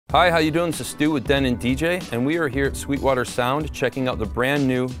Hi, how you doing? This is Stu with Denon DJ, and we are here at Sweetwater Sound checking out the brand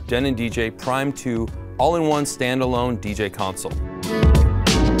new Denon DJ Prime 2 all-in-one standalone DJ console.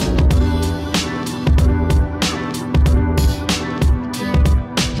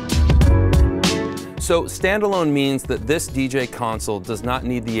 So standalone means that this DJ console does not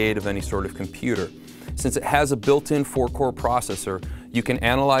need the aid of any sort of computer. Since it has a built-in 4-core processor, you can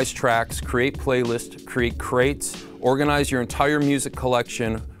analyze tracks, create playlists, create crates, organize your entire music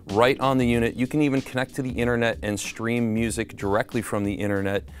collection right on the unit. You can even connect to the internet and stream music directly from the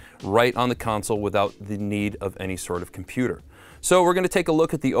internet right on the console without the need of any sort of computer. So we're going to take a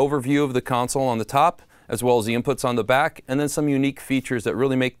look at the overview of the console on the top, as well as the inputs on the back, and then some unique features that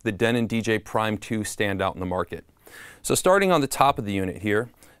really make the Denon DJ Prime 2 stand out in the market. So starting on the top of the unit here,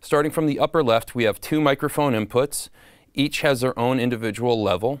 starting from the upper left, we have 2 microphone inputs. Each has their own individual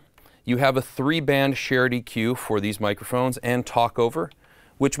level. You have a 3-band shared EQ for these microphones and talkover,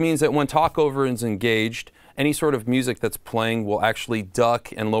 which means that when talkover is engaged, any sort of music that's playing will actually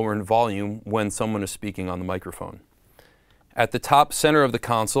duck and lower in volume when someone is speaking on the microphone. At the top center of the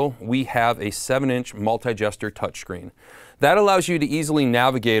console, we have a 7-inch multi-gesture touchscreen. That allows you to easily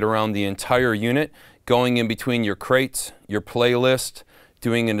navigate around the entire unit, going in between your crates, your playlist,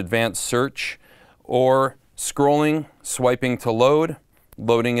 doing an advanced search, or scrolling, swiping to load,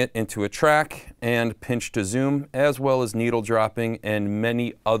 loading it into a track, and pinch to zoom, as well as needle dropping and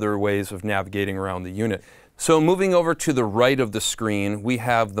many other ways of navigating around the unit. So moving over to the right of the screen, we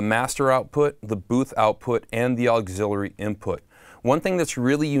have the master output, the booth output, and the auxiliary input. One thing that's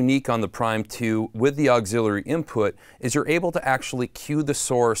really unique on the Prime 2 with the auxiliary input is you're able to actually cue the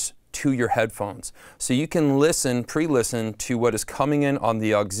source to your headphones. So you can listen, pre-listen to what is coming in on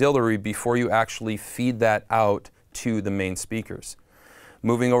the auxiliary before you actually feed that out to the main speakers.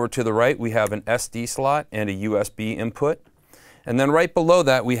 Moving over to the right, we have an SD slot and a USB input. And then right below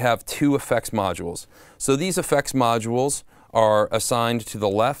that, we have 2 effects modules. So these effects modules are assigned to the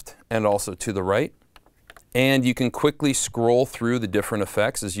left and also to the right. And you can quickly scroll through the different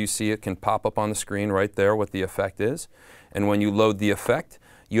effects. As you see, it can pop up on the screen right there what the effect is. And when you load the effect,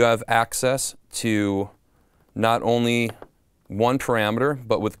 you have access to not only one parameter,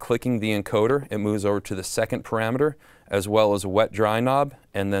 but with clicking the encoder, it moves over to the second parameter, as well as a wet-dry knob,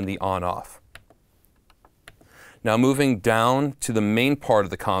 and then the on-off. Now moving down to the main part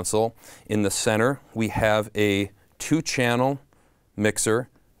of the console, in the center we have a 2-channel mixer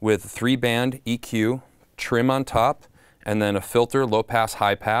with 3-band EQ, trim on top, and then a filter, low pass,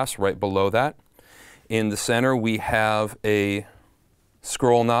 high pass right below that. In the center we have a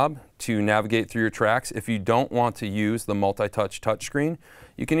scroll knob to navigate through your tracks. If you don't want to use the multi-touch touchscreen,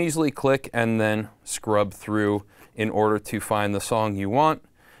 you can easily click and then scrub through in order to find the song you want,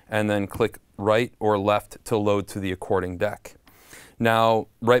 and then click right or left to load to the according deck. Now,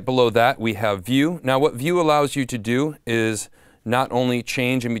 right below that, we have View. Now, what View allows you to do is not only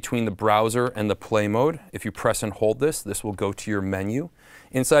change in between the browser and the play mode. If you press and hold this, this will go to your menu.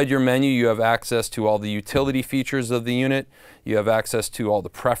 Inside your menu, you have access to all the utility features of the unit. You have access to all the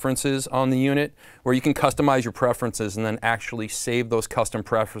preferences on the unit, where you can customize your preferences and then actually save those custom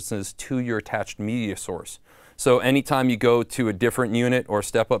preferences to your attached media source. So anytime you go to a different unit or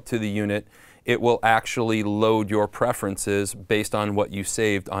step up to the unit, it will actually load your preferences based on what you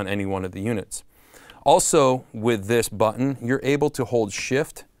saved on any one of the units. Also, with this button, you're able to hold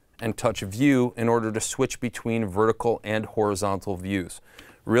Shift and touch View in order to switch between vertical and horizontal views.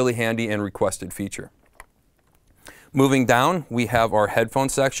 Really handy and requested feature. Moving down, we have our headphone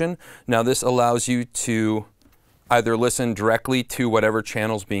section. Now this allows you to either listen directly to whatever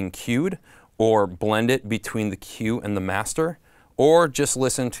channel's being cued, or blend it between the cue and the master, or just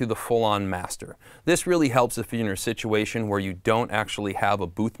listen to the full-on master. This really helps if you're in a situation where you don't actually have a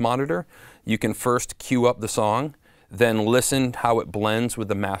booth monitor. You can first cue up the song, then listen how it blends with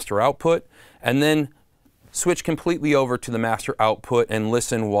the master output, and then switch completely over to the master output and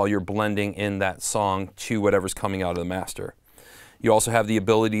listen while you're blending in that song to whatever's coming out of the master. You also have the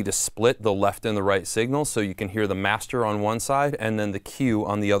ability to split the left and the right signals, so you can hear the master on one side and then the cue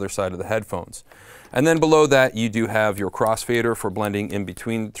on the other side of the headphones. And then below that, you do have your crossfader for blending in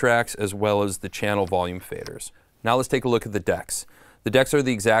between the tracks, as well as the channel volume faders. Now let's take a look at the decks. The decks are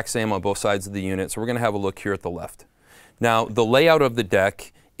the exact same on both sides of the unit, so we're going to have a look here at the left. Now, the layout of the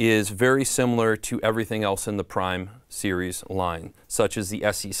deck is very similar to everything else in the Prime series line, such as the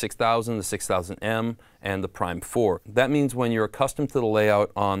SE6000, the 6000M, and the Prime 4. That means when you're accustomed to the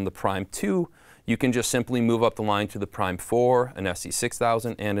layout on the Prime 2, you can just simply move up the line to the Prime 4, an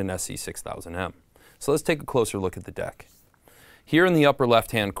SE6000, and an SE6000M. So let's take a closer look at the deck. Here in the upper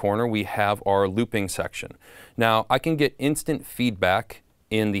left-hand corner, we have our looping section. Now, I can get instant feedback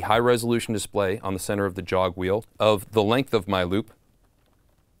in the high resolution display on the center of the jog wheel of the length of my loop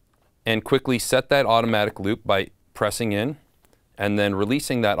and quickly set that automatic loop by pressing in and then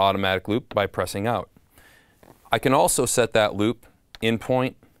releasing that automatic loop by pressing out. I can also set that loop in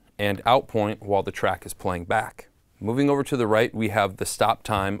point and out point while the track is playing back. Moving over to the right, we have the stop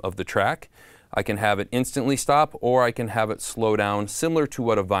time of the track. I can have it instantly stop, or I can have it slow down, similar to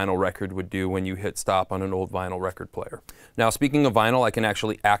what a vinyl record would do when you hit stop on an old vinyl record player. Now, speaking of vinyl, I can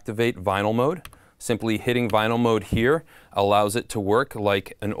actually activate vinyl mode. Simply hitting vinyl mode here allows it to work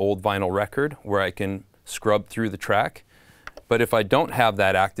like an old vinyl record, where I can scrub through the track. But if I don't have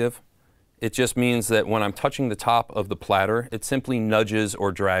that active, it just means that when I'm touching the top of the platter, it simply nudges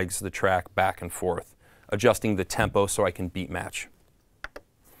or drags the track back and forth, adjusting the tempo so I can beat match.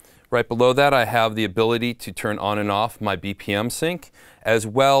 Right below that, I have the ability to turn on and off my BPM sync, as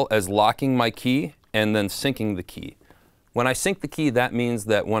well as locking my key and then syncing the key. When I sync the key, that means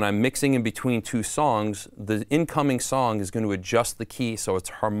that when I'm mixing in between two songs, the incoming song is going to adjust the key so it's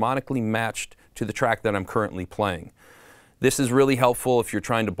harmonically matched to the track that I'm currently playing. This is really helpful if you're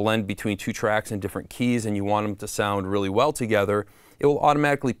trying to blend between two tracks in different keys and you want them to sound really well together. It will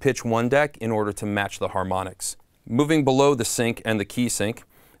automatically pitch one deck in order to match the harmonics. Moving below the sync and the key sync,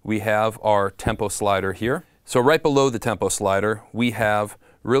 we have our tempo slider here. So right below the tempo slider, we have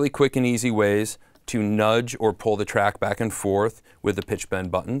really quick and easy ways to nudge or pull the track back and forth with the pitch bend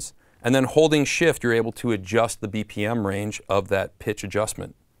buttons. And then holding shift, you're able to adjust the BPM range of that pitch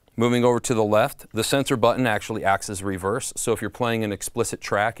adjustment. Moving over to the left, the censor button actually acts as reverse. So if you're playing an explicit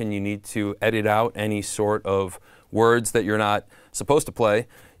track and you need to edit out any sort of words that you're not supposed to play,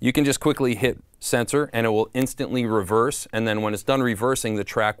 you can just quickly hit censor and it will instantly reverse, and then when it's done reversing, the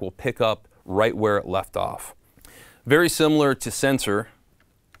track will pick up right where it left off. Very similar to censor,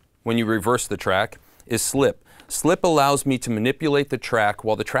 when you reverse the track, is slip. Slip allows me to manipulate the track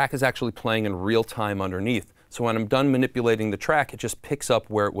while the track is actually playing in real time underneath. So when I'm done manipulating the track, it just picks up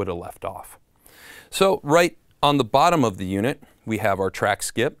where it would have left off. So right on the bottom of the unit, we have our track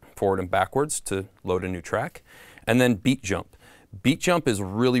skip, forward and backwards to load a new track, and then beat jump. Beat jump is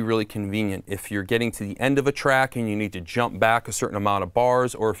really, really convenient if you're getting to the end of a track and you need to jump back a certain amount of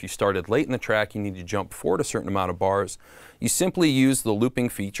bars, or if you started late in the track, you need to jump forward a certain amount of bars. You simply use the looping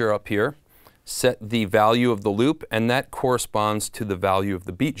feature up here, set the value of the loop, and that corresponds to the value of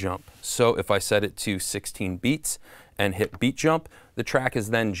the beat jump. So if I set it to 16 beats and hit beat jump, the track is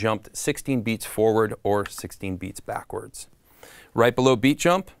then jumped 16 beats forward or 16 beats backwards. Right below beat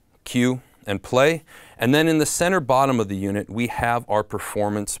jump, cue and play. And then in the center bottom of the unit, we have our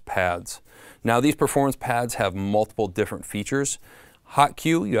performance pads. Now these performance pads have multiple different features. Hot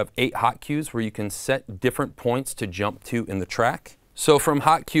cue, you have 8 hot cues where you can set different points to jump to in the track. So from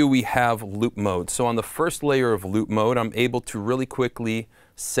hot cue, we have loop mode. So on the first layer of loop mode, I'm able to really quickly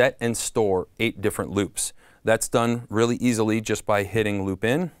set and store 8 different loops. That's done really easily just by hitting loop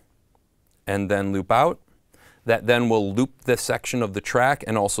in and then loop out. That then will loop the section of the track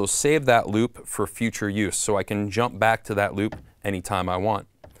and also save that loop for future use, so I can jump back to that loop anytime I want.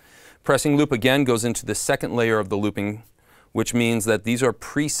 Pressing loop again goes into the second layer of the looping, which means that these are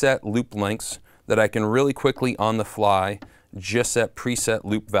preset loop lengths that I can really quickly on the fly just set preset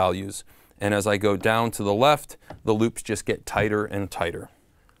loop values. And as I go down to the left, the loops just get tighter and tighter.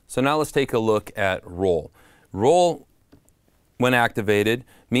 So now let's take a look at roll. Roll, when activated,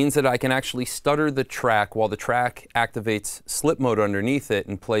 means that I can actually stutter the track while the track activates slip mode underneath it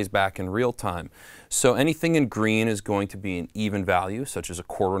and plays back in real time. So anything in green is going to be an even value, such as a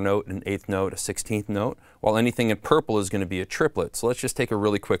quarter note, an eighth note, a 16th note, while anything in purple is going to be a triplet. So let's just take a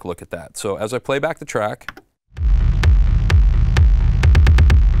really quick look at that. So as I play back the track,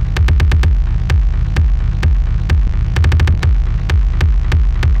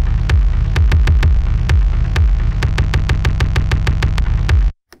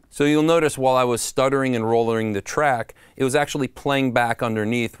 so you'll notice while I was stuttering and rolling the track, it was actually playing back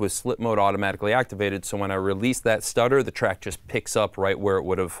underneath with slip mode automatically activated. So when I release that stutter, the track just picks up right where it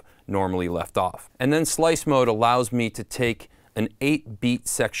would have normally left off. And then slice mode allows me to take an 8-beat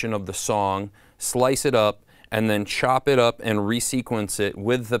section of the song, slice it up, and then chop it up and resequence it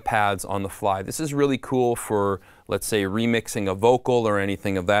with the pads on the fly. This is really cool for, let's say, remixing a vocal or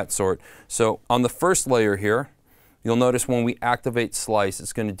anything of that sort. So on the first layer here, you'll notice when we activate slice,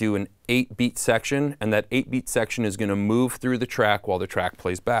 it's going to do an 8-beat section, and that 8-beat section is going to move through the track while the track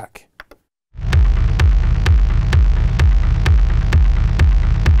plays back.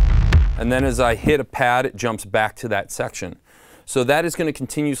 And then as I hit a pad, it jumps back to that section. So that is going to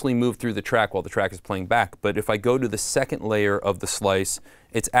continuously move through the track while the track is playing back. But if I go to the second layer of the slice,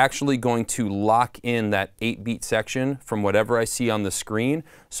 it's actually going to lock in that 8-beat section from whatever I see on the screen,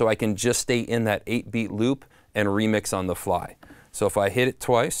 so I can just stay in that 8-beat loop and remix on the fly. So if I hit it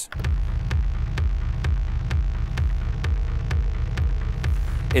twice,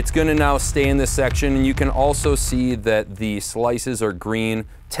 it's going to now stay in this section, and you can also see that the slices are green,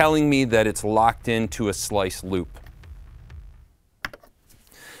 telling me that it's locked into a slice loop.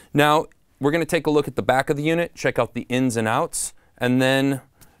 Now, we're going to take a look at the back of the unit, check out the ins and outs, and then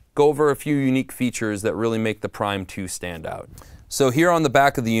go over a few unique features that really make the Prime 2 stand out. So here on the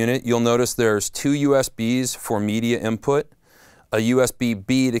back of the unit, you'll notice there's 2 USBs for media input, a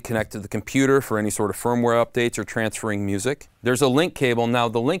USB-B to connect to the computer for any sort of firmware updates or transferring music. There's a link cable. Now,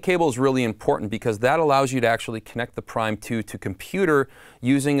 the link cable is really important because that allows you to actually connect the Prime 2 to computer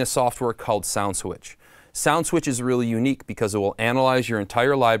using a software called SoundSwitch. SoundSwitch is really unique because it will analyze your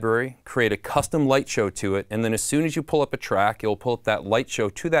entire library, create a custom light show to it, and then as soon as you pull up a track, it will pull up that light show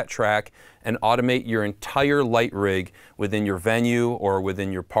to that track and automate your entire light rig within your venue or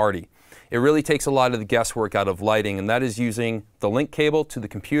within your party. It really takes a lot of the guesswork out of lighting, and that is using the link cable to the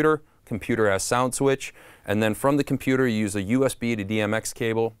computer. Computer has SoundSwitch, and then from the computer you use a USB to DMX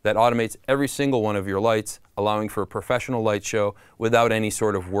cable that automates every single one of your lights, allowing for a professional light show without any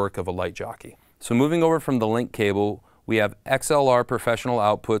sort of work of a light jockey. So moving over from the link cable, we have XLR professional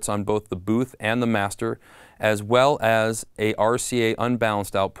outputs on both the booth and the master, as well as a RCA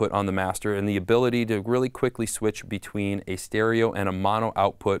unbalanced output on the master, and the ability to really quickly switch between a stereo and a mono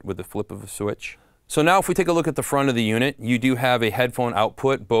output with the flip of a switch. So now if we take a look at the front of the unit, you do have a headphone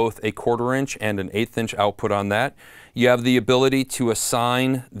output, both a 1/4 inch and an 1/8 inch output on that. You have the ability to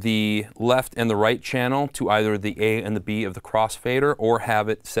assign the left and the right channel to either the A and the B of the crossfader, or have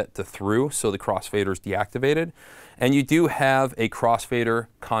it set to through so the crossfader is deactivated. And you do have a crossfader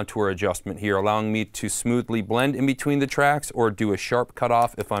contour adjustment here, allowing me to smoothly blend in between the tracks or do a sharp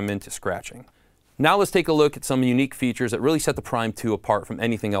cutoff if I'm into scratching. Now let's take a look at some unique features that really set the Prime 2 apart from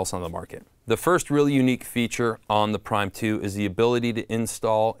anything else on the market. The first really unique feature on the Prime 2 is the ability to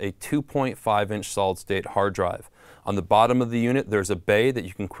install a 2.5 inch solid-state hard drive. On the bottom of the unit, there's a bay that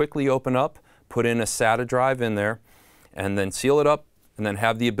you can quickly open up, put in a SATA drive in there, and then seal it up, and then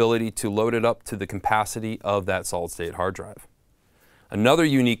have the ability to load it up to the capacity of that solid-state hard drive. Another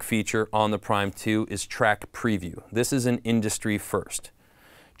unique feature on the Prime 2 is track preview. This is an industry first.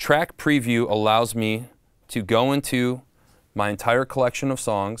 Track preview allows me to go into my entire collection of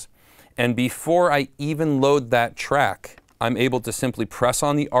songs, and before I even load that track, I'm able to simply press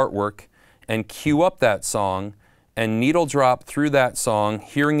on the artwork and queue up that song and needle drop through that song,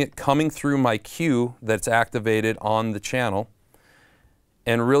 hearing it coming through my queue that's activated on the channel,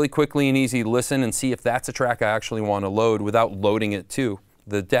 and really quickly and easy listen and see if that's a track I actually want to load without loading it to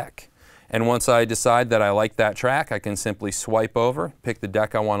the deck. And once I decide that I like that track, I can simply swipe over, pick the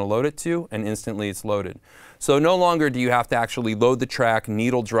deck I want to load it to, and instantly it's loaded. So no longer do you have to actually load the track,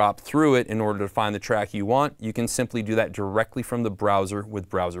 needle drop through it in order to find the track you want. You can simply do that directly from the browser with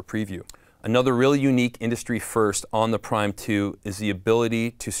Browser Preview. Another really unique industry first on the Prime 2 is the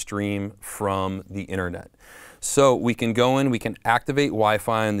ability to stream from the internet. So we can go in, we can activate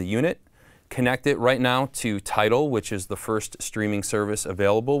Wi-Fi in the unit, connect it right now to Tidal, which is the first streaming service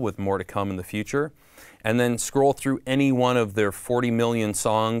available with more to come in the future, and then scroll through any one of their 40 million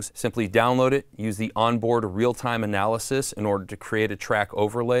songs, simply download it, use the onboard real-time analysis in order to create a track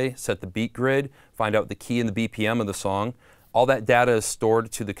overlay, set the beat grid, find out the key and the BPM of the song. All that data is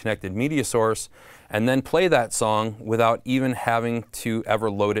stored to the connected media source, and then play that song without even having to ever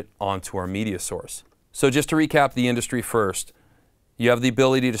load it onto our media source. So just to recap the industry first, you have the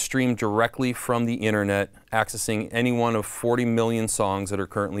ability to stream directly from the internet, accessing any one of 40 million songs that are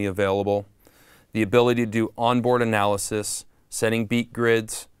currently available. The ability to do onboard analysis, setting beat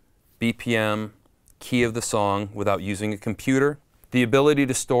grids, BPM, key of the song without using a computer. The ability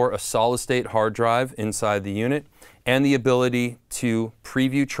to store a solid-state hard drive inside the unit, and the ability to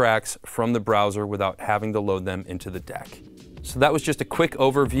preview tracks from the browser without having to load them into the deck. So that was just a quick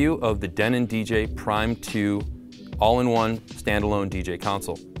overview of the Denon DJ Prime 2 all-in-one standalone DJ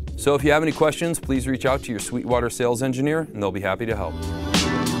console. So if you have any questions, please reach out to your Sweetwater sales engineer and they'll be happy to help.